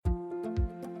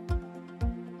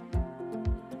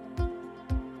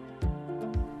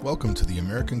Welcome to the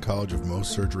American College of Mohs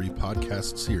Surgery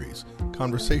podcast series,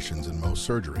 Conversations in Mohs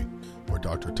Surgery, where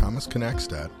Dr. Thomas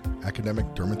Knackstadt,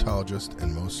 academic dermatologist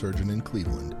and Mohs surgeon in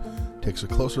Cleveland, takes a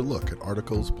closer look at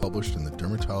articles published in the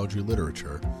dermatology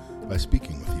literature by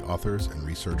speaking with the authors and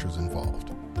researchers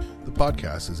involved. The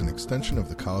podcast is an extension of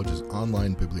the college's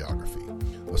online bibliography,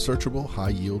 a searchable,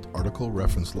 high-yield article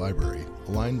reference library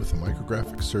aligned with the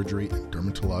Micrographic Surgery and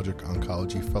Dermatologic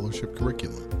Oncology Fellowship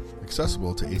curriculum,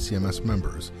 accessible to ACMS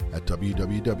members at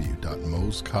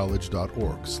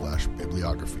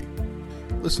www.mohscollege.org/bibliography.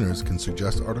 Listeners can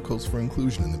suggest articles for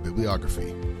inclusion in the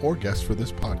bibliography or guests for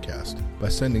this podcast by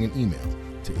sending an email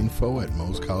to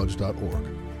info@mohscollege.org.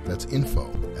 That's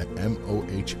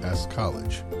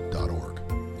info@mohscollege.org.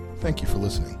 Thank you for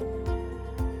listening.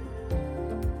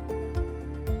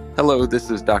 Hello, this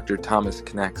is Dr. Thomas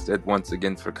Knackstadt once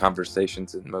again for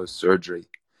Conversations in Mohs Surgery.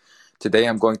 Today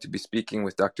I'm going to be speaking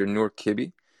with Dr. Noor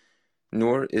Kibbe.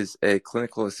 Noor is a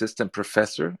clinical assistant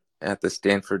professor at the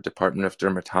Stanford Department of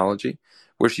Dermatology,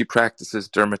 where she practices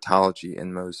dermatology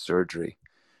in Mohs surgery.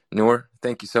 Noor,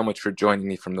 thank you so much for joining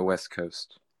me from the West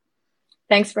Coast.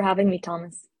 Thanks for having me,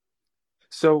 Thomas.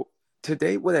 So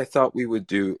today what I thought we would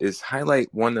do is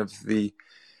highlight one of the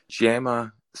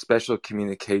JAMA special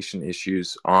communication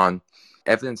issues on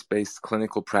evidence-based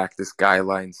clinical practice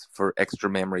guidelines for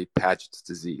extramammary Paget's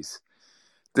disease.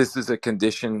 This is a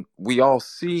condition we all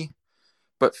see,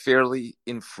 but fairly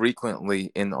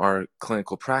infrequently in our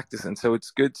clinical practice. And so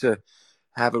it's good to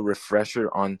have a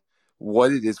refresher on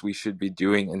what it is we should be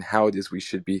doing and how it is we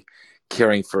should be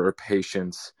caring for our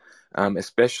patients,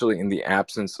 especially in the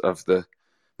absence of the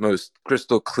most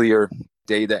crystal clear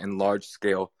data and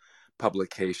large-scale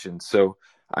publications. So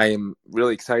I am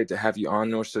really excited to have you on,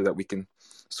 Noor, so that we can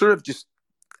sort of just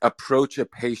approach a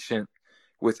patient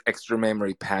with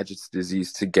extramammary Paget's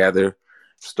disease together,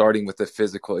 starting with a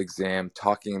physical exam,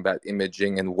 talking about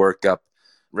imaging and workup,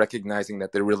 recognizing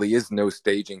that there really is no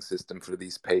staging system for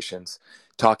these patients,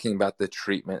 talking about the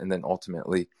treatment, and then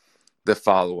ultimately the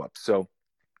follow-up. So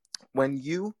when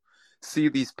you see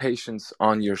these patients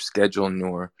on your schedule,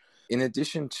 Noor, in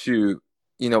addition to,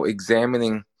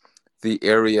 examining the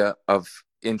area of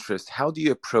interest, how do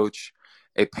you approach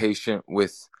a patient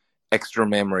with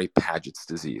extramammary Paget's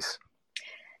disease?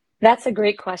 That's a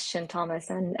great question,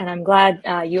 Thomas, and I'm glad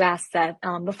you asked that.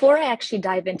 Before I actually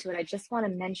dive into it, I just want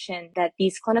to mention that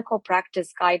these clinical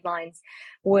practice guidelines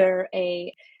were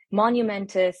a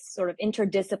monumentous sort of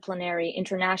interdisciplinary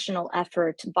international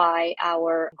effort by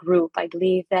our group. I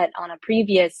believe that on a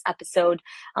previous episode,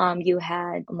 you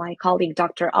had my colleague,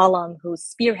 Dr. Alam, who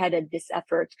spearheaded this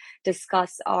effort,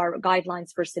 discuss our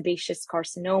guidelines for sebaceous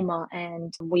carcinoma.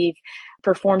 And we've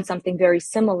performed something very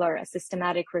similar, a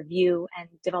systematic review, and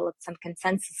developed some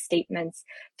consensus statements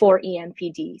for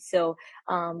EMPD. So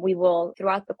we will,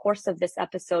 throughout the course of this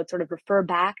episode, sort of refer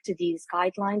back to these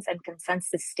guidelines and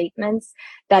consensus statements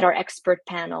that our expert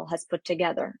panel has put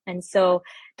together. And so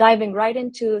diving right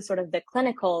into sort of the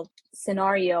clinical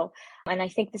scenario, and I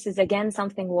think this is again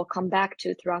something we'll come back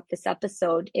to throughout this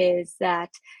episode, is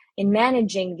that in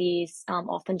managing these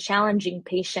often challenging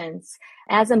patients,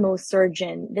 as a Mohs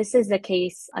surgeon, this is a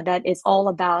case that is all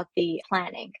about the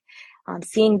planning.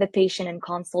 Seeing the patient in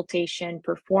consultation,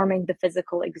 performing the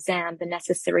physical exam, the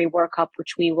necessary workup,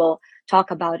 which we will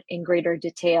talk about in greater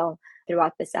detail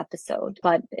throughout this episode.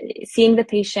 But seeing the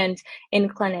patient in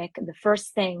clinic, the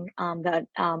first thing that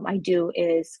I do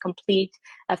is complete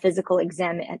a physical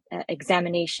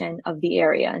examination of the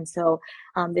area. And so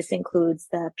this includes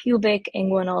the pubic,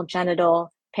 inguinal,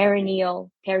 genital,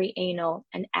 perineal, perianal,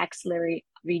 and axillary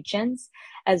regions,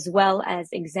 as well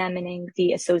as examining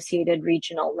the associated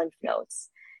regional lymph nodes.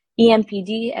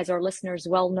 EMPD, as our listeners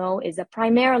well know, is a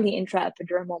primarily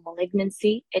intraepidermal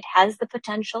malignancy. It has the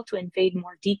potential to invade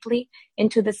more deeply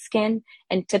into the skin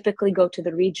and typically go to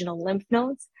the regional lymph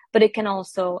nodes, but it can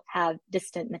also have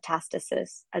distant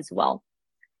metastasis as well.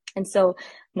 And so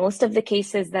most of the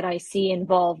cases that I see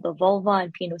involve the vulva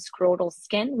and penoscrotal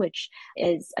skin, which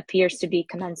appears to be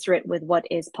commensurate with what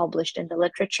is published in the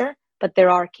literature. But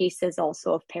there are cases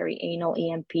also of perianal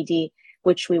EMPD,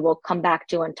 which we will come back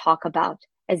to and talk about,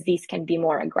 as these can be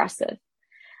more aggressive.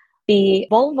 The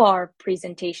vulvar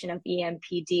presentation of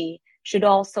EMPD should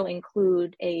also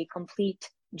include a complete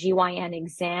GYN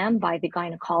exam by the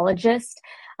gynecologist,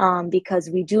 because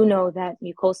we do know that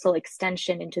mucosal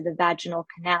extension into the vaginal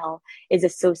canal is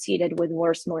associated with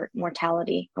worse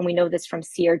mortality. And we know this from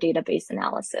SEER database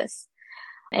analysis.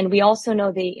 And we also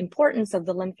know the importance of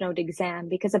the lymph node exam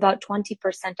because about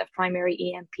 20% of primary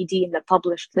EMPD in the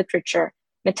published literature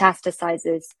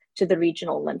metastasizes to the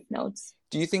regional lymph nodes.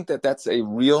 Do you think that that's a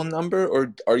real number,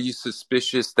 or are you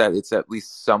suspicious that it's at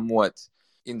least somewhat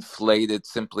inflated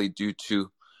simply due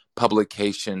to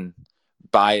publication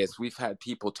bias? We've had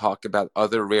people talk about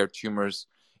other rare tumors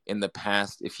in the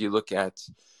past. If you look at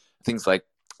things like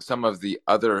some of the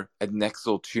other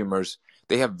adnexal tumors,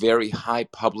 they have very high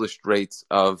published rates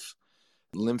of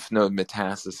lymph node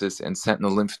metastasis and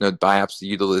sentinel lymph node biopsy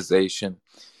utilization.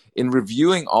 In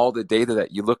reviewing all the data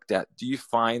that you looked at, do you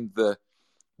find the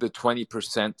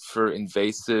 20% for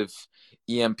invasive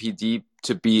EMPD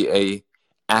to be a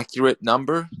accurate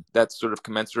number that's sort of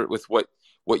commensurate with what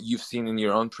you've seen in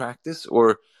your own practice,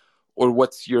 or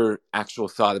what's your actual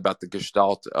thought about the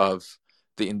gestalt of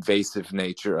the invasive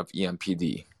nature of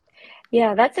EMPD?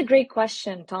 Yeah, that's a great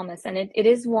question, Thomas. And it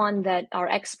is one that our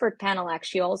expert panel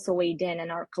actually also weighed in,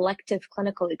 and our collective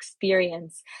clinical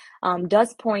experience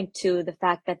does point to the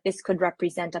fact that this could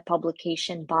represent a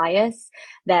publication bias,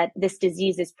 that this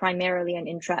disease is primarily an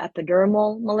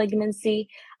intraepidermal malignancy,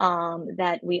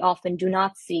 that we often do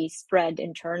not see spread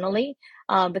internally.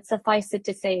 But suffice it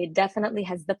to say, it definitely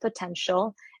has the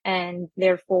potential, and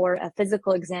therefore a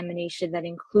physical examination that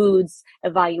includes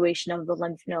evaluation of the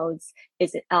lymph nodes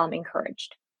is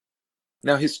encouraged.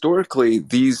 Now, historically,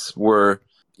 these were,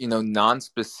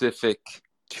 non-specific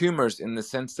tumors in the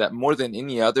sense that more than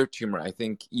any other tumor, I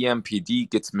think EMPD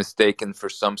gets mistaken for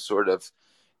some sort of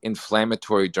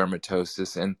inflammatory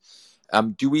dermatosis.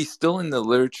 And do we still in the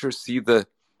literature see the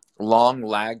long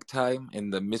lag time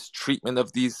and the mistreatment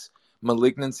of these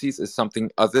malignancies as something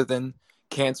other than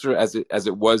cancer as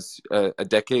it was a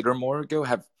decade or more ago?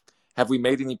 Have we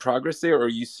made any progress there, or are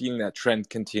you seeing that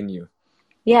trend continue?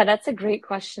 Yeah, that's a great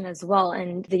question as well.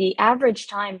 And the average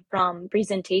time from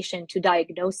presentation to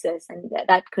diagnosis, and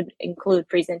that could include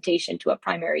presentation to a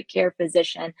primary care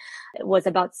physician, was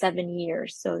about 7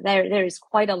 years. So there is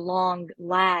quite a long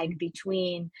lag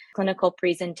between clinical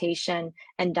presentation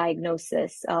and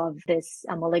diagnosis of this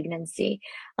malignancy.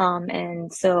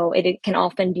 And so it can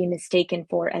often be mistaken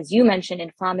for, as you mentioned,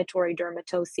 inflammatory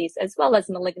dermatoses, as well as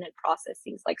malignant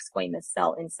processes like squamous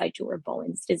cell in situ or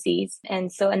Bowen's disease. And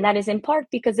that is in part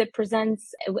because it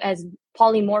presents as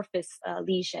polymorphous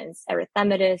lesions,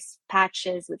 erythematous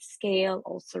patches with scale,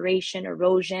 ulceration,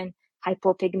 erosion,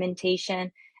 hypopigmentation.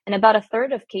 And about a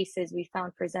third of cases we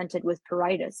found presented with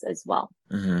pruritus as well.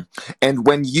 Mm-hmm. And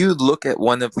when you look at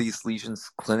one of these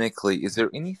lesions clinically, is there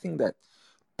anything that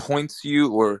points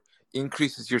you or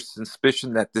increases your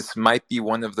suspicion that this might be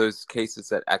one of those cases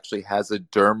that actually has a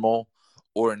dermal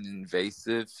or an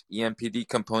invasive EMPD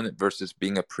component versus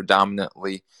being a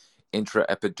predominantly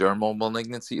intraepidermal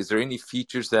malignancy? Is there any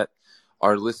features that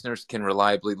our listeners can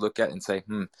reliably look at and say,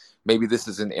 maybe this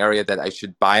is an area that I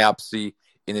should biopsy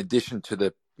in addition to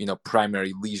the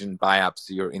primary lesion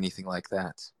biopsy or anything like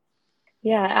that?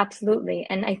 Yeah, absolutely.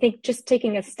 And I think just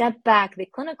taking a step back, the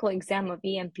clinical exam of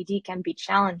EMPD can be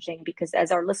challenging because,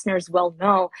 as our listeners well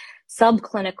know,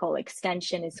 subclinical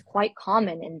extension is quite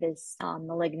common in this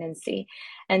malignancy.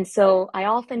 And so I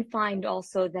often find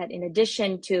also that in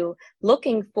addition to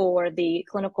looking for the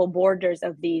clinical borders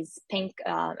of these pink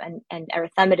and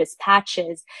erythematous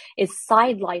patches, is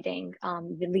sidelighting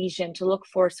the lesion to look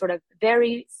for sort of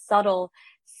very subtle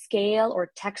scale or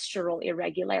textural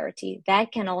irregularity.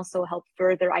 That can also help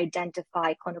further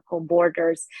identify clinical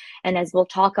borders, and as we'll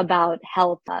talk about,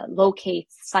 help locate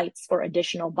sites for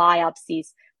additional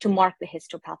biopsies to mark the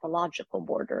histopathological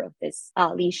border of this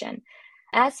lesion.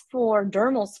 As for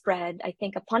dermal spread, I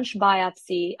think a punch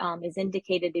biopsy is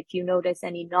indicated if you notice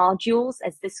any nodules,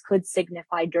 as this could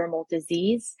signify dermal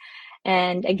disease.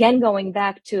 And again, going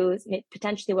back to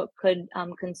potentially what could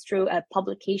construe a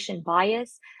publication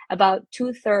bias, about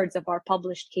 2/3 of our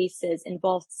published cases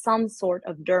involved some sort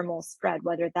of dermal spread,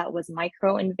 whether that was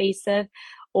microinvasive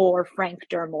or frank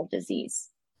dermal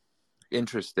disease.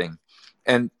 Interesting.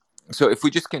 And so if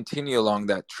we just continue along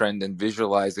that trend and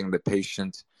visualizing the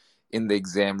patient in the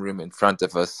exam room in front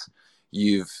of us,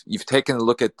 you've taken a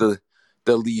look at the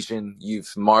lesion,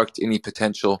 you've marked any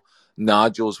potential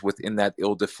nodules within that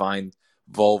ill-defined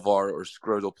vulvar or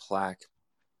scrotal plaque.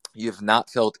 You have not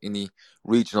felt any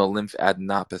regional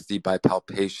lymphadenopathy by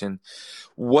palpation.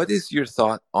 What is your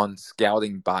thought on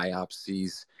scouting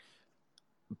biopsies,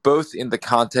 both in the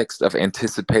context of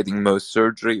anticipating Mohs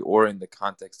surgery or in the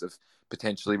context of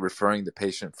potentially referring the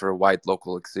patient for a wide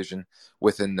local excision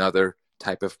with another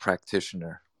type of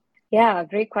practitioner? Yeah,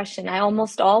 great question. I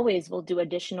almost always will do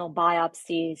additional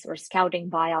biopsies or scouting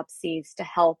biopsies to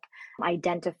help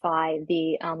identify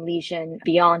the lesion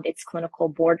beyond its clinical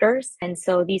borders. And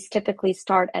so these typically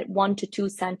start at 1 to 2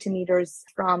 centimeters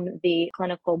from the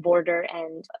clinical border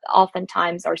and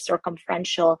oftentimes are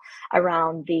circumferential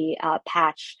around the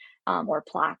patch or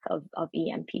plaque of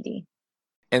EMPD.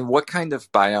 And what kind of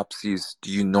biopsies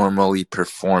do you normally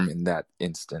perform in that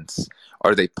instance?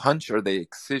 Are they punch? Are they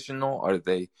excisional? Are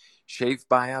they shave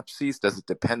biopsies? Does it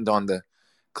depend on the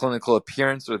clinical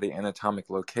appearance or the anatomic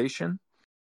location?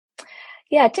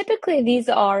 Yeah, typically these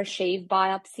are shave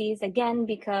biopsies, again,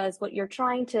 because what you're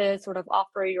trying to sort of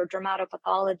offer your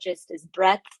dermatopathologist is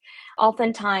breadth.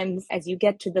 Oftentimes, as you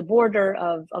get to the border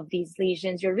of these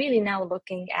lesions, you're really now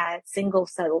looking at single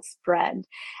cell spread,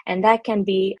 and that can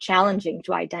be challenging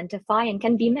to identify and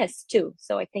can be missed too.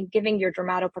 So I think giving your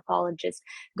dermatopathologist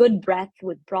good breadth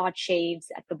with broad shaves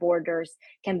at the borders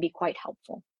can be quite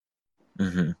helpful.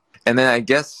 Mm-hmm. And then I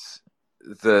guess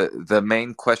the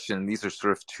main question, these are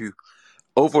sort of two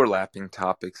overlapping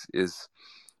topics, is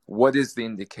what is the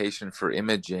indication for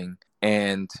imaging?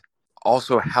 And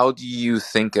also, how do you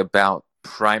think about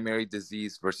primary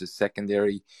disease versus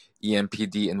secondary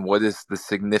EMPD? And what is the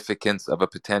significance of a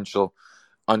potential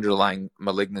underlying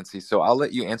malignancy? So I'll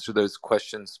let you answer those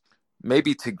questions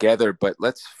maybe together, but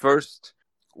let's first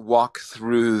walk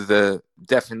through the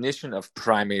definition of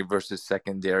primary versus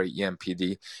secondary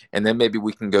EMPD. And then maybe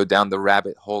we can go down the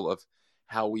rabbit hole of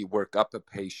how we work up a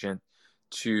patient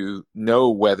to know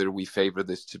whether we favor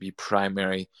this to be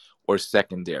primary or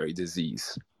secondary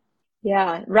disease.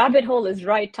 Yeah, rabbit hole is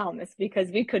right, Thomas, because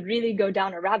we could really go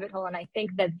down a rabbit hole. And I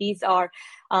think that these are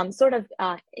sort of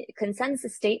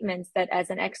consensus statements that as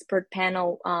an expert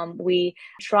panel, we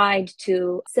tried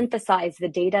to synthesize the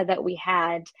data that we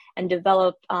had and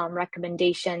develop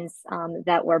recommendations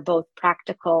that were both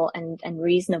practical and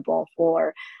reasonable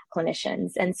for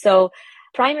clinicians. And so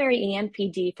primary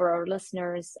EMPD for our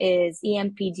listeners is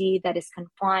EMPD that is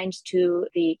confined to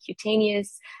the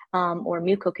cutaneous or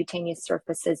mucocutaneous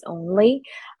surfaces only.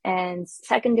 And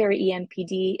secondary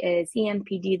EMPD is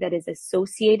EMPD that is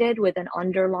associated with an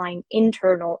underlying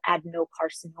internal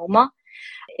adenocarcinoma.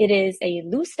 It is a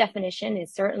loose definition.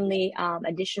 It's certainly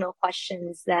additional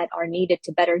questions that are needed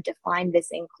to better define this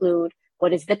include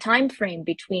what is the time frame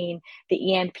between the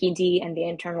EMPD and the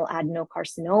internal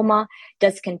adenocarcinoma?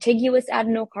 Does contiguous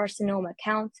adenocarcinoma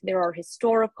count? There are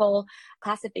historical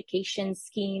classification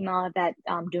schema that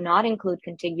do not include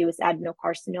contiguous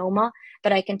adenocarcinoma,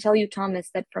 but I can tell you,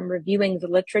 Thomas, that from reviewing the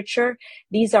literature,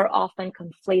 these are often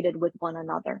conflated with one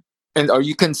another. And are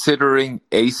you considering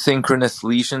asynchronous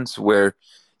lesions where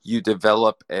you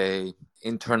develop a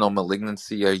internal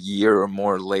malignancy a year or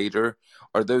more later?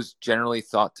 Are those generally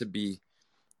thought to be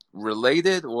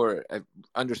related, or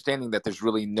understanding that there's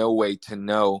really no way to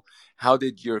know? How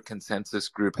did your consensus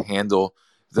group handle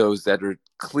those that are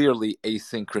clearly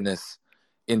asynchronous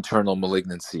internal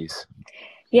malignancies?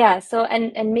 Yeah, so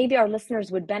and maybe our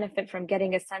listeners would benefit from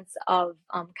getting a sense of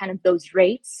kind of those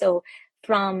rates. So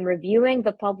from reviewing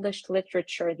the published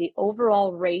literature, the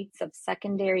overall rates of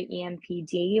secondary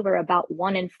EMPD were about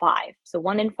 1 in 5. So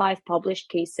 1 in 5 published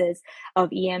cases of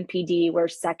EMPD were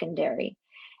secondary.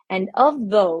 And of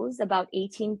those, about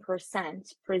 18%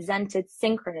 presented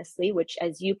synchronously, which,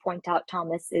 as you point out,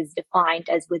 Thomas, is defined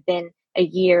as within a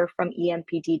year from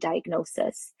EMPD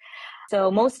diagnosis. So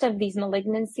most of these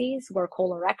malignancies were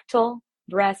colorectal,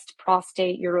 breast,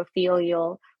 prostate,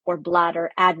 urothelial, or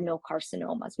bladder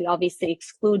adenocarcinomas. We obviously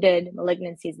excluded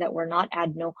malignancies that were not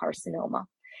adenocarcinoma.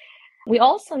 We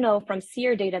also know from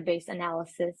SEER database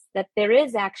analysis that there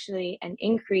is actually an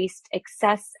increased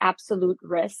excess absolute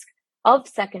risk of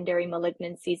secondary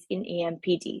malignancies in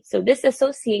EMPD. So this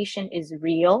association is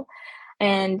real.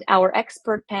 And our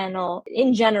expert panel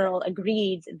in general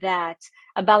agreed that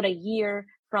about a year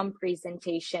from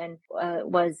presentation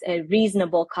was a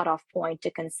reasonable cutoff point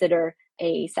to consider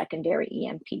a secondary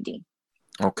EMPD.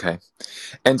 Okay.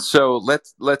 And so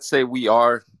let's say we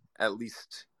are at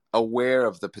least aware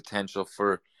of the potential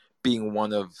for being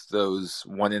one of those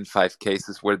 1 in 5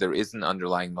 cases where there is an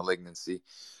underlying malignancy.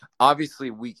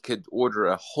 Obviously, we could order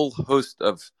a whole host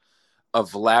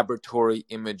of laboratory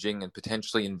imaging and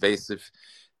potentially invasive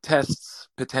tests,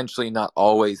 potentially not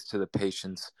always to the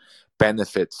patient's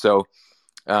benefit. So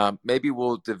maybe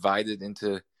we'll divide it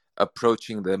into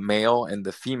approaching the male and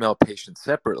the female patient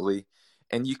separately,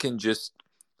 and you can just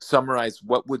summarize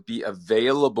what would be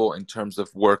available in terms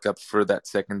of workup for that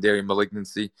secondary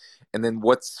malignancy, and then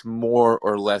what's more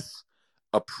or less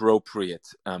appropriate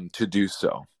to do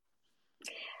so.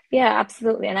 Yeah,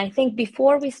 absolutely. And I think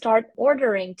before we start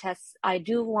ordering tests, I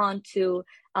do want to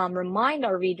remind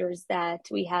our readers that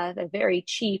we have a very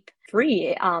cheap,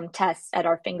 free test at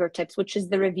our fingertips, which is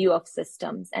the review of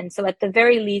systems. And so at the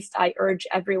very least, I urge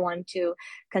everyone to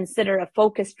consider a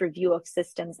focused review of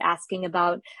systems, asking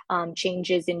about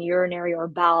changes in urinary or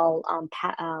bowel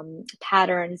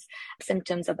patterns,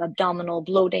 symptoms of abdominal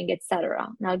bloating, etc.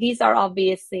 Now, these are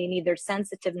obviously neither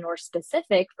sensitive nor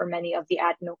specific for many of the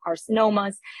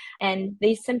adenocarcinomas, and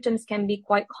these symptoms can be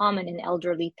quite common in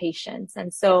elderly patients.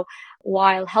 And so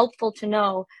while helpful to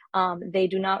know, they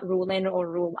do not rule in or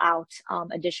rule out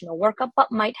additional workup,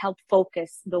 but might help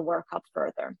focus the workup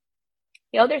further.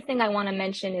 The other thing I want to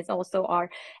mention is also our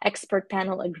expert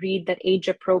panel agreed that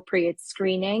age-appropriate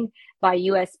screening by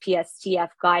USPSTF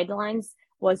guidelines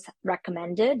was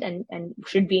recommended and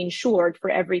should be ensured for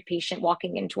every patient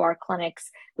walking into our clinics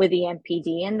with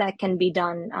EMPD, and that can be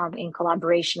done in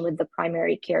collaboration with the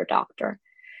primary care doctor.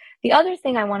 The other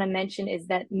thing I want to mention is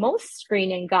that most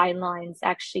screening guidelines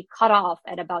actually cut off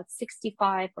at about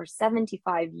 65 or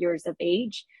 75 years of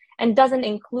age, and doesn't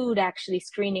include actually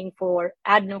screening for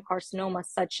adenocarcinomas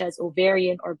such as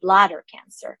ovarian or bladder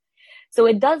cancer. So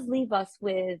it does leave us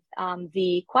with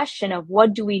the question of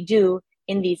what do we do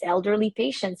in these elderly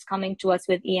patients coming to us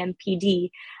with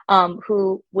EMPD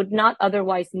who would not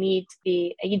otherwise meet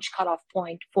the age cutoff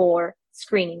point for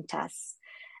screening tests.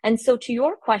 And so to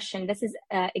your question, this is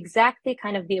exactly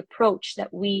kind of the approach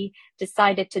that we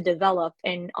decided to develop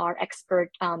in our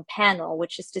expert panel,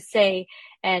 which is to say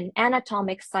an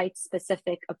anatomic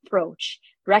site-specific approach,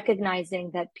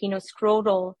 recognizing that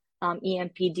penoscrotal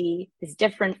EMPD is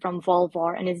different from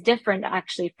vulvar and is different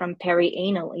actually from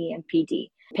perianal EMPD.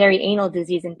 Perianal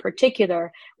disease in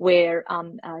particular, where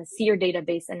SEER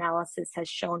database analysis has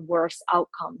shown worse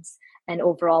outcomes and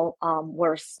overall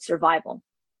worse survival.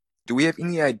 Do we have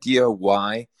any idea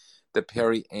why the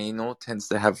perianal tends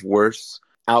to have worse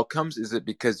outcomes? Is it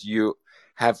because you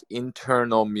have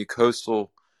internal mucosal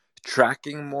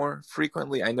tracking more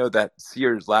frequently? I know that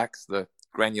SEER lacks the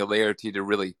granularity to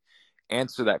really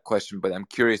answer that question, but I'm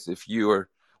curious if you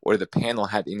or the panel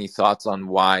had any thoughts on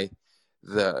why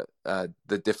the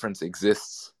difference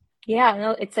exists. Yeah,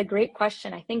 no, it's a great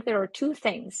question. I think there are two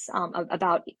things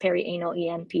about perianal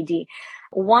EMPD.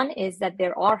 One is that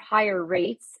there are higher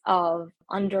rates of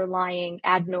underlying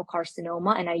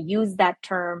adenocarcinoma, and I use that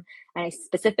term, and I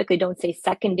specifically don't say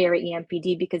secondary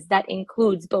EMPD because that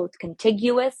includes both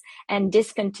contiguous and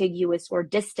discontiguous or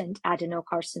distant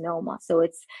adenocarcinoma. So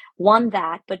it's one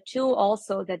that, but two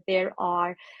also that there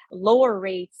are lower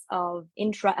rates of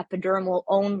intraepidermal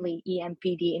only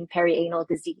EMPD in perianal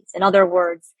disease. In other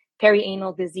words,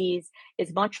 perianal disease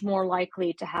is much more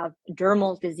likely to have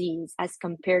dermal disease as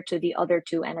compared to the other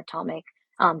two anatomic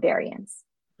variants.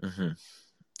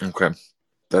 Mm-hmm. Okay,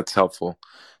 that's helpful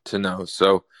to know.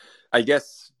 So I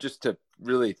guess just to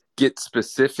really get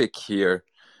specific here,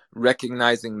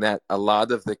 recognizing that a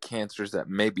lot of the cancers that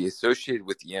may be associated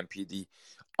with EMPD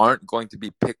aren't going to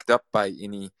be picked up by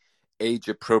any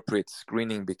age-appropriate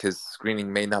screening because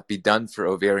screening may not be done for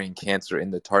ovarian cancer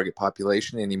in the target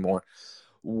population anymore.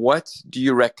 What do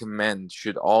you recommend?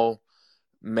 Should all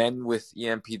men with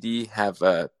EMPD have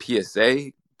a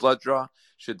PSA blood draw?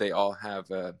 Should they all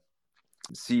have a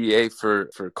CEA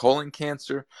for colon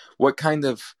cancer? What kind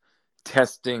of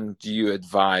testing do you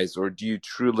advise, or do you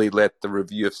truly let the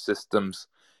review of systems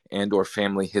and or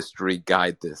family history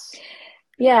guide this?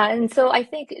 Yeah, and so I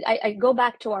think I go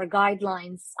back to our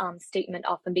guidelines statement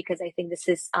often because I think this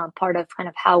is part of kind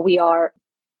of how we are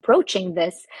approaching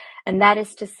this, and that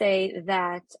is to say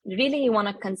that really you want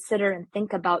to consider and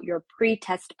think about your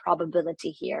pre-test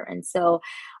probability here. And so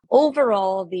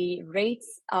overall, the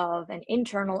rates of an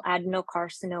internal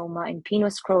adenocarcinoma in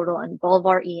penoscrotal and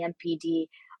vulvar EMPD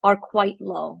are quite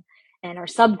low. And our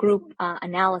subgroup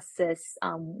analysis,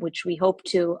 which we hope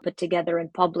to put together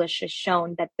and publish, has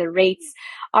shown that the rates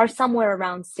are somewhere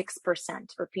around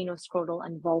 6% for penoscrotal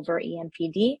and vulvar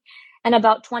EMPD, and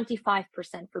about 25%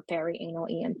 for perianal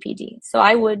EMPD. So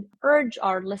I would urge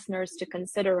our listeners to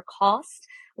consider cost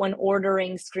when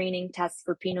ordering screening tests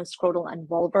for penoscrotal and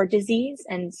vulvar disease.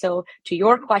 And so to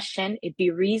your question, it'd be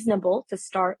reasonable to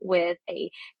start with a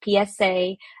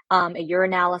PSA, a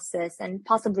urinalysis, and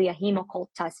possibly a Hemoccult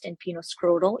test in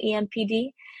penoscrotal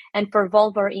EMPD. And for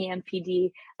vulvar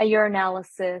EMPD, a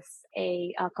urinalysis,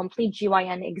 a complete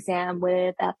GYN exam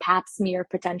with a pap smear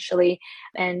potentially,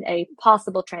 and a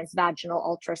possible transvaginal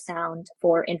ultrasound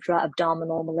for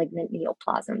intra-abdominal malignant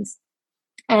neoplasms.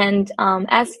 And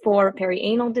as for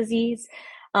perianal disease,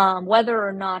 whether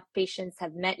or not patients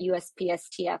have met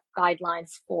USPSTF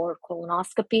guidelines for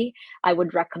colonoscopy, I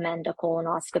would recommend a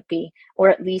colonoscopy or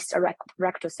at least a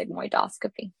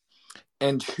rectosigmoidoscopy.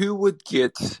 And who would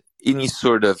get any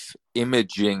sort of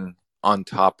imaging on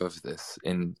top of this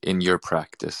in your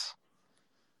practice?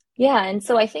 Yeah, and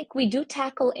so I think we do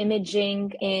tackle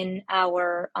imaging in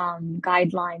our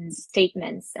guidelines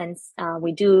statements, and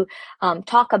we do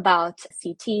talk about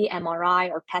CT,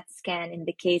 MRI, or PET scan in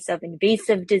the case of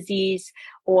invasive disease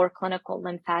or clinical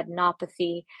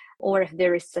lymphadenopathy, or if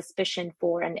there is suspicion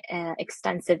for an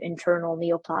extensive internal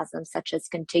neoplasm, such as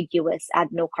contiguous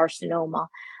adenocarcinoma.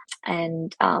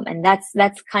 And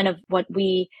that's kind of what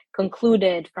we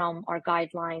concluded from our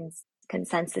guidelines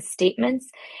consensus statements.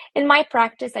 In my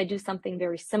practice, I do something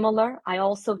very similar. I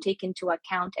also take into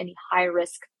account any high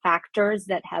risk factors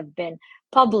that have been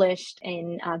published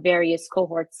in various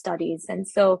cohort studies. And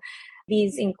so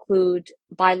these include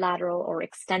bilateral or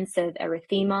extensive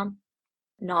erythema,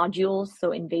 nodules,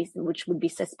 so invasive, which would be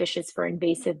suspicious for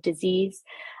invasive disease,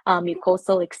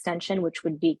 mucosal extension, which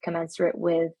would be commensurate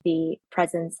with the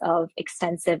presence of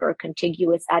extensive or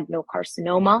contiguous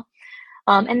adenocarcinoma,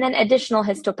 and then additional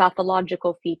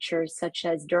histopathological features such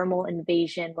as dermal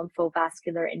invasion,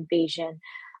 lymphovascular invasion,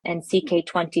 and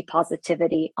CK20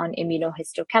 positivity on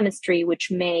immunohistochemistry, which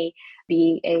may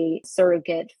be a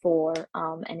surrogate for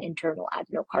an internal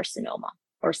adenocarcinoma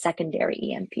or secondary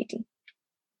EMPD.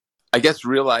 I guess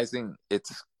realizing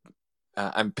it's,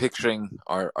 I'm picturing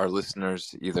our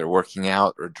listeners either working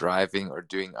out or driving or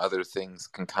doing other things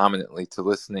concomitantly to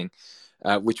listening,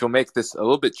 which will make this a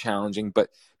little bit challenging, but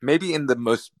maybe in the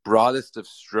most broadest of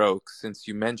strokes, since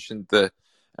you mentioned the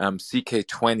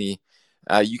CK20,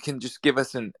 you can just give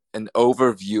us an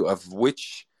overview of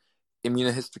which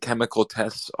immunohistochemical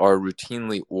tests are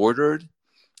routinely ordered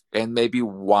and maybe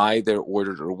why they're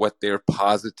ordered or what their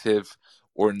positive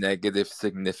or negative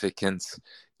significance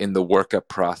in the workup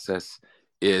process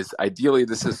is. Ideally,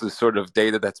 this is the sort of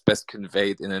data that's best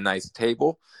conveyed in a nice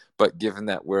table, but given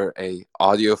that we're a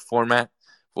audio format,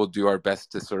 we'll do our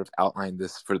best to sort of outline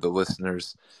this for the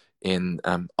listeners in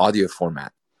audio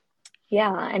format.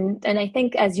 Yeah, and I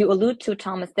think as you allude to,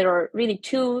 Thomas, there are really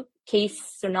two case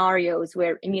scenarios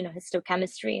where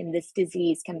immunohistochemistry in this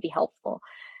disease can be helpful.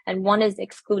 And one is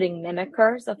excluding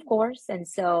mimickers, of course. And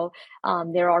so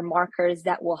there are markers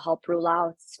that will help rule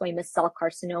out squamous cell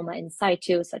carcinoma in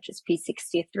situ, such as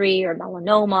P63 or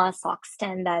melanoma,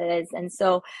 SOX10, that is. And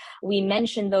so we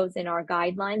mention those in our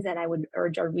guidelines, and I would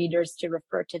urge our readers to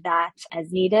refer to that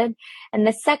as needed. And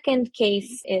the second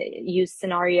case use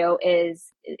scenario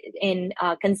is in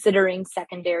considering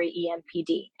secondary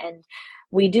EMPD. And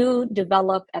we do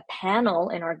develop a panel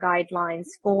in our guidelines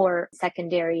for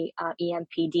secondary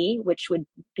EMPD, which would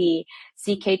be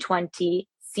CK20,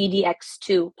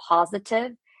 CDX2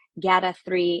 positive,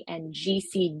 GATA3, and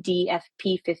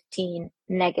GCDFP15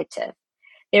 negative.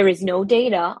 There is no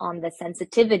data on the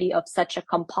sensitivity of such a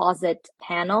composite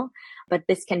panel, but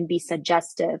this can be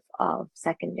suggestive of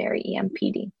secondary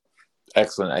EMPD.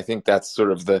 Excellent. I think that's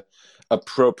sort of the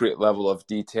appropriate level of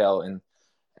detail. And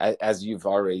as you've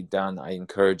already done, I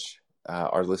encourage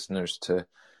our listeners to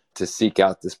seek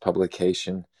out this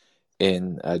publication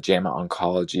in JAMA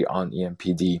Oncology on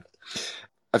EMPD.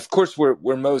 Of course, we're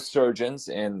Mohs surgeons,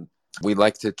 and we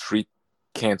like to treat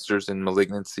cancers and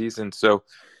malignancies. And so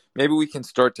maybe we can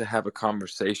start to have a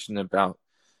conversation about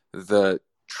the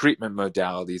treatment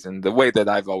modalities. And the way that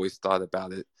I've always thought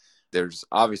about it, there's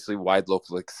obviously wide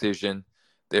local excision,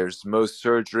 there's Mohs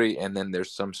surgery, and then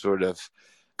there's some sort of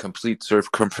complete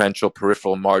circumferential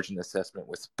peripheral margin assessment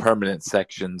with permanent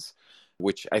sections,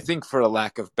 which I think, for a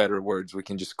lack of better words, we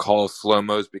can just call slow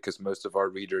Mohs, because most of our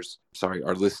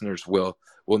listeners will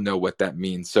know what that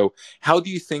means. So how do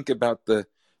you think about the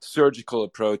surgical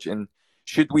approach, and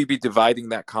should we be dividing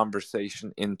that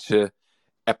conversation into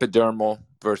epidermal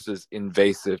versus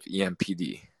invasive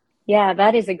EMPD? Yeah,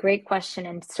 that is a great question,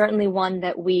 and certainly one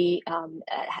that we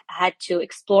had to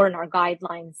explore in our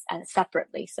guidelines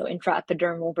separately. So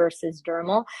intraepidermal versus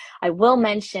dermal. I will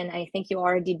mention, I think you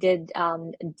already did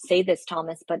say this,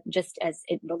 Thomas, but just as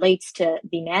it relates to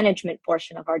the management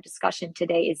portion of our discussion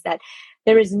today, is that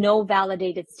there is no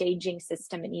validated staging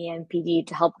system in EMPD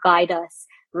to help guide us,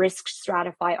 risk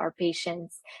stratify our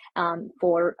patients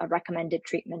for recommended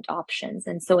treatment options.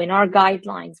 And so in our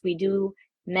guidelines, we do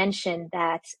mention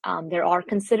that there are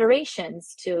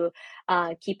considerations to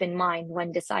keep in mind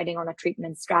when deciding on a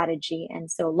treatment strategy. And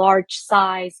so large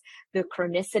size, the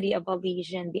chronicity of a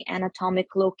lesion, the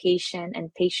anatomic location,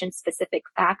 and patient-specific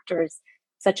factors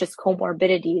such as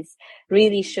comorbidities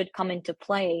really should come into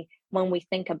play when we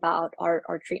think about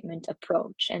our treatment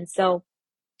approach. And so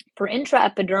For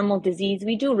intraepidermal disease,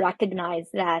 we do recognize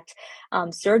that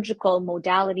surgical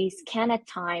modalities can at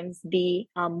times be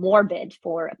morbid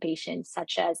for a patient,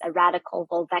 such as a radical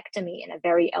vulvectomy in a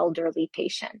very elderly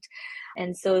patient.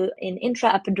 And so in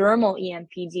intraepidermal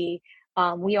EMPD,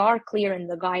 we are clear in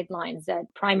the guidelines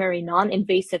that primary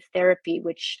non-invasive therapy,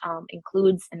 which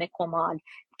includes imiquimod,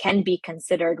 can be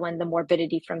considered when the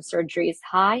morbidity from surgery is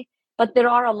high. But there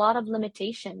are a lot of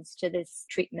limitations to this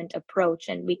treatment approach,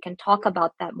 and we can talk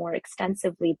about that more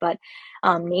extensively, but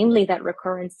namely that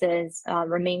recurrences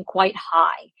remain quite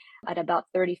high at about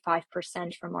 35%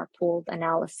 from our pooled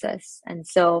analysis. And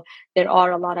so there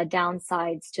are a lot of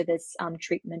downsides to this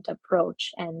treatment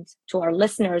approach. And to our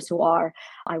listeners who are,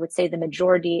 I would say, the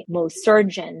majority Mohs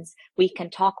surgeons, we can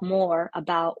talk more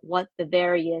about what the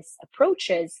various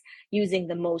approaches using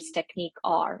the Mohs technique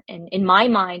are. And in my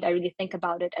mind, I really think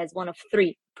about it as one of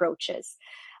three approaches.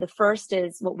 The first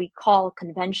is what we call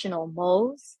conventional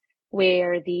Mohs,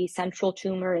 where the central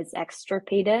tumor is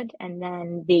extirpated and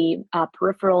then the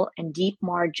peripheral and deep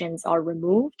margins are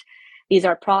removed. These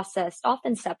are processed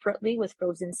often separately with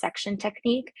frozen section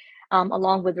technique,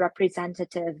 along with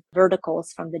representative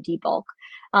verticals from the debulk.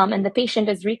 And the patient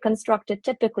is reconstructed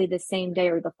typically the same day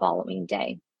or the following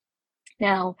day.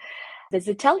 Now, the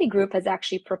Zitelli group has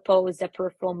actually proposed a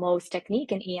peripheral Mohs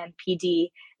technique in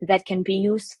EMPD that can be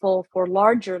useful for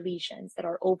larger lesions that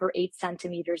are over 8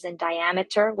 centimeters in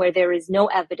diameter, where there is no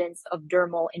evidence of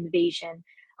dermal invasion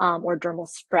or dermal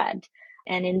spread.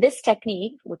 And in this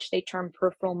technique, which they term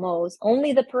peripheral Mohs,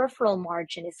 only the peripheral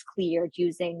margin is cleared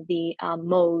using the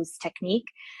Mohs technique.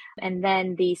 And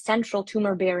then the central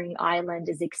tumor-bearing island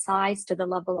is excised to the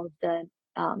level of the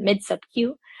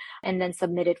mid-sub-Q and then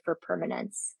submitted for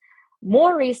permanence.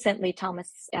 More recently,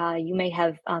 Thomas, you may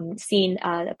have seen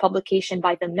a publication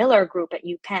by the Miller Group at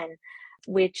UPenn,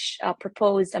 which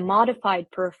proposed a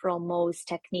modified peripheral Mohs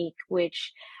technique,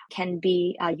 which can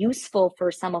be useful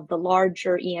for some of the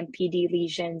larger EMPD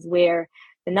lesions where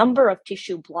the number of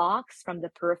tissue blocks from the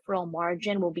peripheral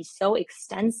margin will be so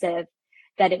extensive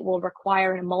that it will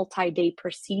require a multi-day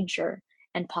procedure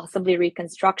and possibly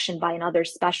reconstruction by another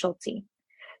specialty.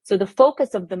 So the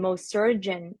focus of the Mohs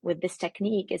surgeon with this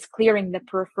technique is clearing the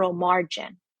peripheral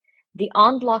margin. The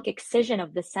en bloc excision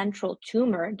of the central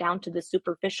tumor down to the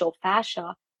superficial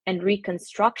fascia and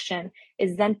reconstruction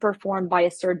is then performed by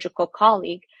a surgical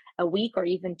colleague a week or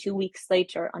even 2 weeks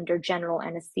later under general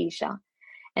anesthesia.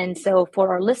 And so for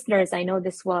our listeners, I know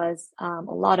this was a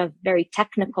lot of very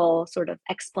technical sort of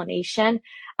explanation.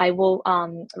 I will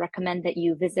recommend that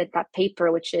you visit that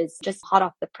paper, which is just hot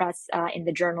off the press in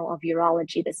the Journal of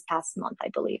Urology this past month, I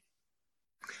believe.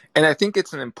 And I think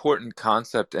it's an important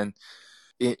concept. And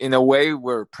in a way,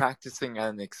 we're practicing at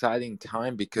an exciting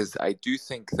time because I do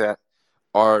think that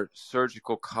our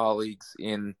surgical colleagues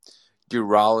in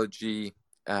urology,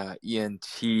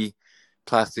 ENT,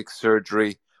 plastic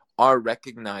surgery, are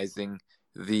recognizing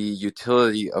the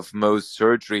utility of Mohs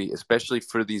surgery, especially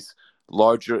for these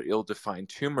larger ill-defined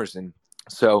tumors. And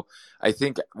so I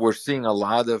think we're seeing a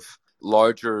lot of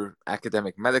larger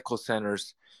academic medical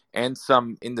centers and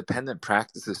some independent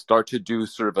practices start to do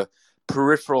sort of a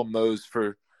peripheral Mohs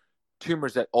for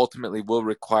tumors that ultimately will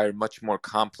require much more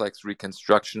complex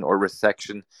reconstruction or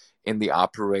resection in the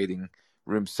operating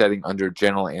room setting under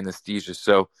general anesthesia.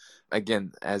 So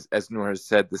again, as Noor has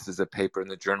said, this is a paper in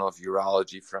the Journal of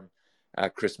Urology from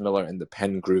Chris Miller and the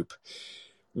Penn Group.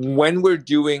 When we're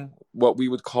doing what we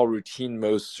would call routine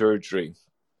Mohs surgery,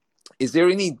 is there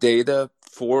any data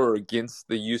for or against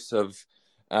the use of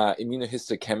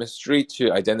immunohistochemistry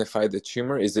to identify the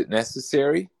tumor? Is it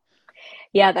necessary?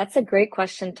 Yeah, that's a great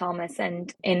question, Thomas.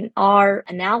 And in our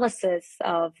analysis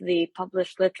of the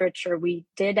published literature, we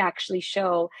did actually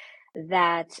show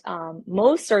that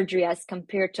Mohs surgery, as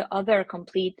compared to other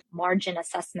complete margin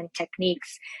assessment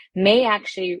techniques, may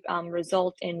actually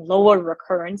result in lower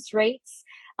recurrence rates.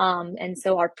 And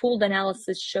so our pooled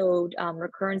analysis showed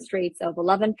recurrence rates of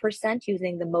 11%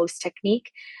 using the Mohs technique,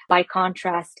 by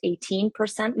contrast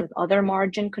 18% with other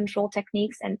margin control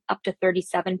techniques, and up to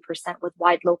 37% with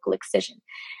wide local excision.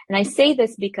 And I say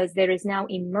this because there is now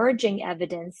emerging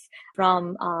evidence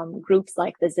from groups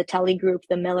like the Zitelli group,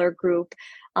 the Miller group,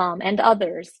 and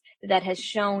others that has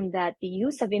shown that the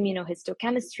use of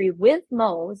immunohistochemistry with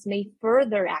Mohs may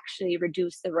further actually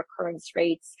reduce the recurrence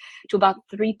rates to about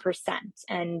 3%.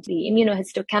 And the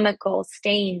immunohistochemical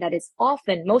stain that is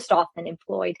most often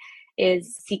employed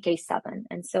is CK7.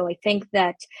 And so I think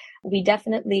that we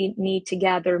definitely need to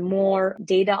gather more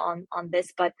data on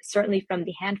this, but certainly from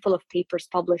the handful of papers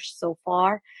published so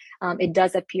far, it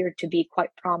does appear to be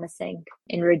quite promising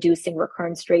in reducing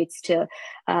recurrence rates to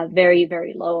very,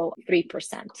 very low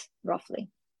 3%, roughly.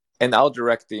 And I'll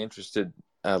direct the interested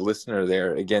listener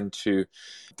there again to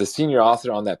the senior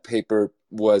author on that paper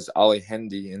was Ali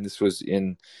Hendy, and this was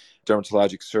in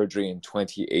Dermatologic Surgery in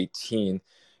 2018,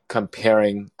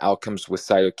 comparing outcomes with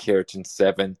cytokeratin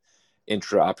 7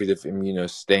 intraoperative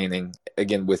immunostaining,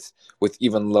 again with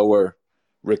even lower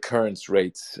recurrence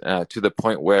rates, to the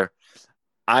point where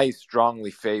I strongly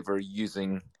favor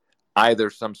using either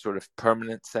some sort of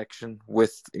permanent section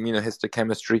with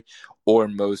immunohistochemistry or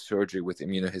Mohs surgery with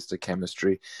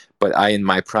immunohistochemistry. But I, in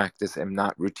my practice, am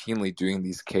not routinely doing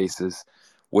these cases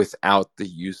without the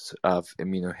use of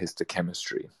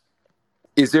immunohistochemistry.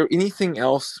 Is there anything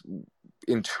else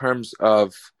in terms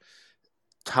of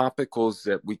topicals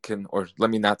that we can, or let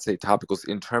me not say topicals,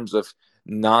 in terms of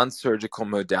non-surgical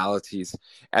modalities?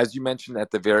 As you mentioned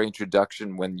at the very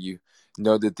introduction when you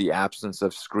noted the absence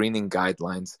of screening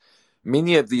guidelines,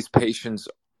 many of these patients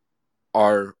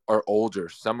are older.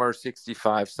 Some are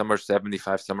 65, some are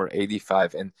 75, some are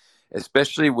 85. And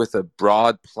especially with a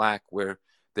broad plaque where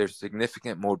there's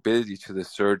significant morbidity to the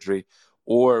surgery,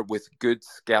 or with good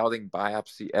scouting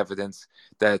biopsy evidence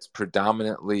that it's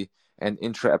predominantly an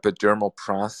intraepidermal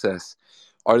process,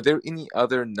 are there any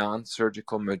other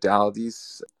non-surgical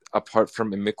modalities apart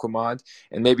from imiquimod?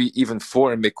 And maybe even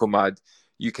for imiquimod,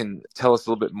 you can tell us a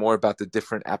little bit more about the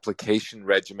different application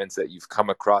regimens that you've come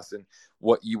across and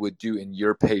what you would do in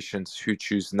your patients who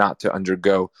choose not to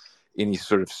undergo any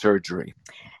sort of surgery.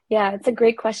 Yeah, it's a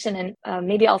great question. And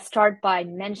maybe I'll start by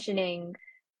mentioning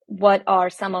what are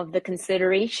some of the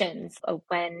considerations of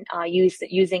when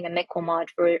using imiquimod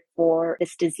for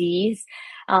this disease.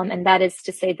 And that is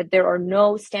to say that there are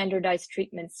no standardized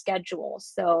treatment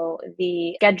schedules. So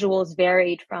the schedules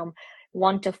varied from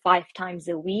 1 to 5 times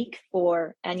a week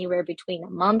for anywhere between a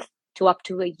month to up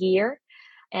to a year.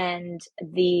 And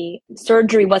the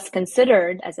surgery was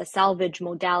considered as a salvage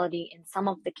modality in some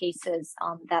of the cases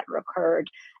that recurred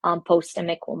post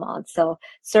imiquimod. So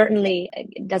certainly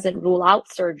it doesn't rule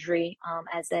out surgery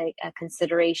as a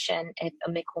consideration if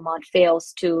imiquimod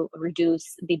fails to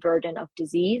reduce the burden of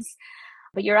disease.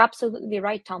 But you're absolutely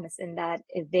right, Thomas, in that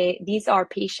these are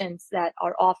patients that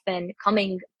are often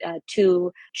coming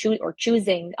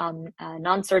choosing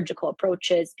non-surgical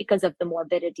approaches because of the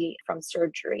morbidity from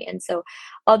surgery. And so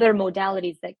other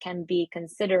modalities that can be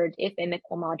considered if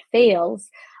imiquimod fails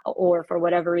or for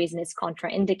whatever reason is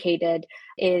contraindicated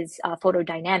is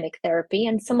photodynamic therapy.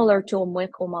 And similar to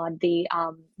imiquimod,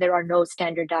 there are no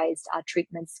standardized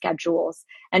treatment schedules,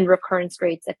 and recurrence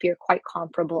rates appear quite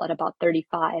comparable at about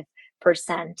 35%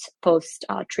 post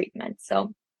treatment.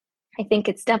 So I think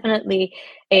it's definitely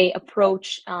a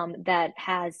approach that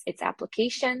has its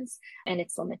applications and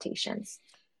its limitations.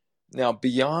 Now,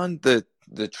 beyond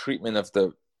the treatment of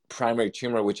the primary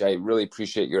tumor, which I really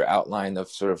appreciate your outline of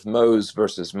sort of Mohs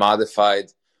versus modified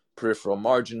peripheral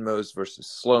margin Mohs versus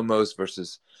slow Mohs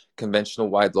versus conventional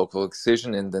wide local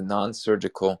excision and the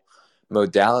non-surgical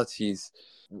modalities,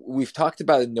 we've talked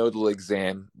about a nodal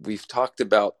exam. We've talked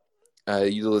about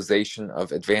utilization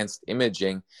of advanced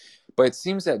imaging, but it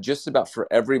seems that just about for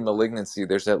every malignancy,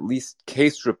 there's at least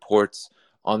case reports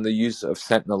on the use of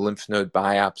sentinel lymph node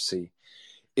biopsy.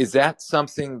 Is that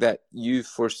something that you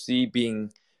foresee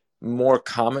being more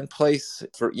commonplace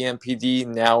for EMPD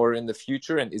now or in the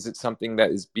future? And is it something that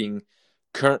is being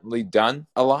currently done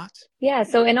a lot? Yeah,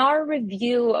 so in our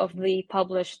review of the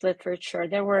published literature,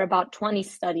 there were about 20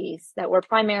 studies that were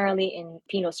primarily in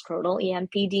penoscrotal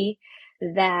EMPD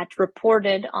that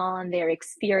reported on their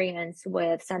experience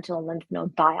with sentinel lymph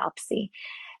node biopsy.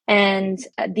 And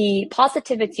the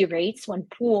positivity rates when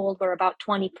pooled were about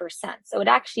 20%. So it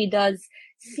actually does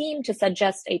seem to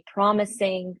suggest a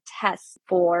promising test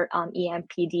for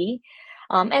EMPD.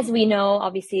 As we know,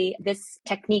 obviously, this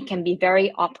technique can be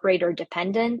very operator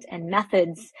dependent, and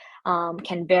methods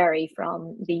can vary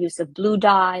from the use of blue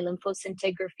dye,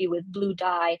 lymphoscintigraphy with blue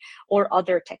dye, or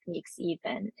other techniques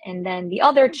even. And then the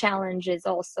other challenge is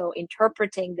also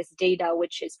interpreting this data,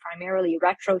 which is primarily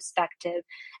retrospective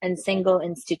and single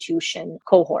institution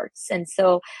cohorts. And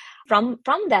so from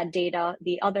that data,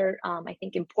 the other, I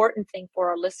think, important thing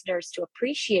for our listeners to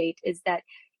appreciate is that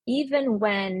even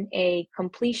when a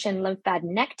completion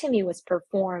lymphadenectomy was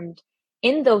performed,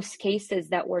 in those cases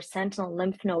that were sentinel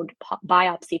lymph node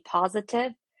biopsy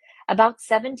positive, about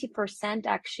 70%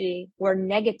 actually were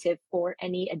negative for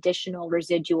any additional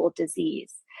residual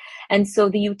disease. And so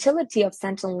the utility of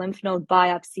sentinel lymph node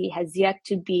biopsy has yet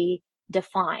to be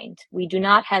defined. We do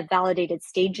not have validated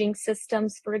staging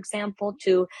systems, for example,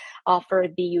 to offer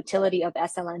the utility of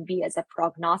SLNB as a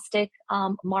prognostic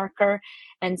marker.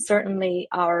 And certainly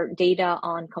our data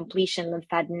on completion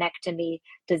lymphadenectomy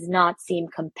does not seem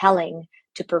compelling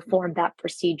to perform that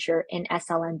procedure in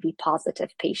SLNV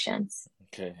positive patients.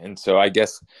 Okay. And so I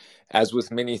guess, as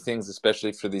with many things,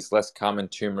 especially for these less common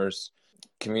tumors,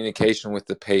 communication with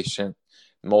the patient,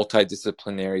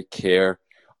 multidisciplinary care,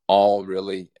 all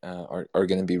really are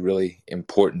going to be really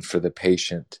important for the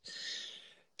patient.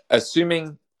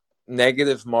 Assuming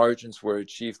negative margins were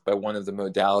achieved by one of the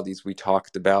modalities we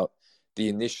talked about, the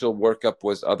initial workup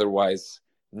was otherwise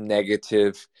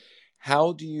negative,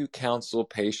 how do you counsel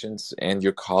patients and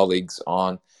your colleagues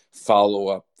on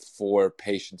follow-up for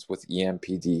patients with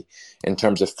EMPD in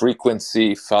terms of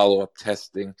frequency, follow-up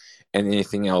testing, and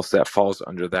anything else that falls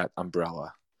under that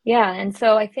umbrella? Yeah, and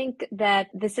so I think that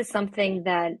this is something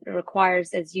that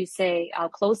requires, as you say, a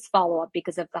close follow-up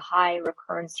because of the high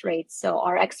recurrence rates. So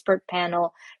our expert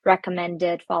panel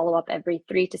recommended follow-up every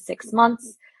 3 to 6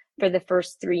 months for the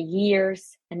first 3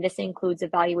 years. And this includes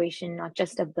evaluation not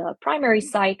just of the primary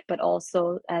site, but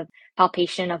also of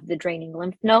palpation of the draining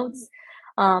lymph nodes.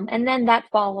 And then that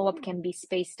follow-up can be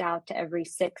spaced out to every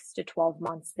 6 to 12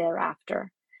 months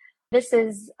thereafter. This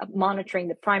is monitoring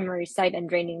the primary site and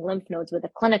draining lymph nodes with a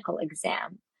clinical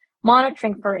exam.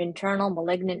 Monitoring for internal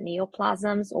malignant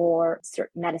neoplasms or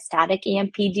metastatic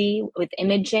EMPD with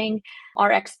imaging, our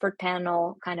expert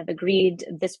panel kind of agreed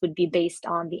this would be based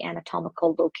on the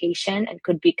anatomical location and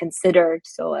could be considered.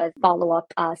 So a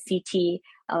follow-up CT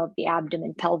of the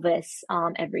abdomen pelvis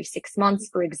every 6 months,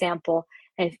 for example,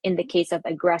 if in the case of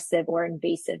aggressive or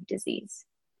invasive disease.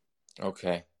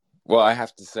 Okay. Well, I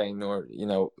have to say, Noor,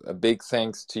 a big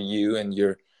thanks to you and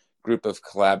your group of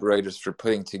collaborators for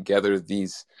putting together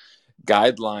these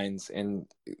guidelines and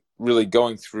really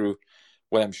going through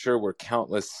what I'm sure were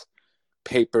countless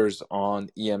papers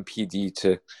on EMPD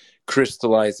to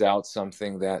crystallize out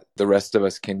something that the rest of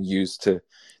us can use to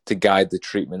guide the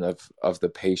treatment of the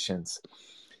patients.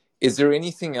 Is there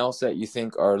anything else that you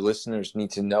think our listeners need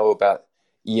to know about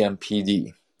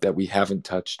EMPD that we haven't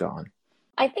touched on?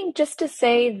 I think just to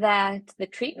say that the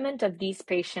treatment of these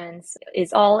patients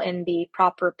is all in the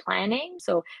proper planning.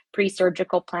 So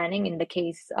pre-surgical planning in the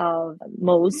case of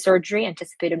Mohs surgery,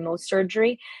 anticipated Mohs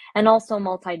surgery, and also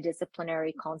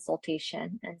multidisciplinary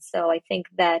consultation. And so I think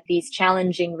that these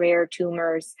challenging rare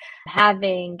tumors,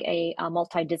 having a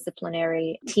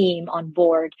multidisciplinary team on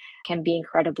board can be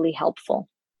incredibly helpful.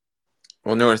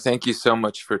 Well, Noor, thank you so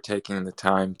much for taking the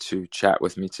time to chat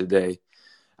with me today.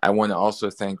 I want to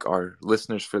also thank our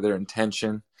listeners for their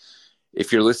attention.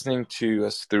 If you're listening to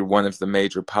us through one of the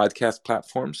major podcast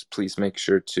platforms, please make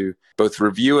sure to both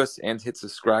review us and hit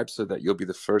subscribe so that you'll be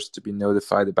the first to be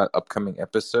notified about upcoming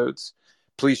episodes.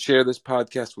 Please share this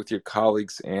podcast with your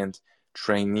colleagues and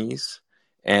trainees,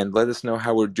 and let us know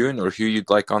how we're doing or who you'd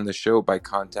like on the show by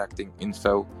contacting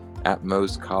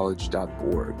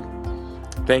info@mohscollege.org.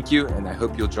 Thank you, and I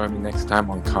hope you'll join me next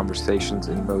time on Conversations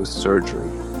in Mohs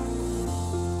Surgery.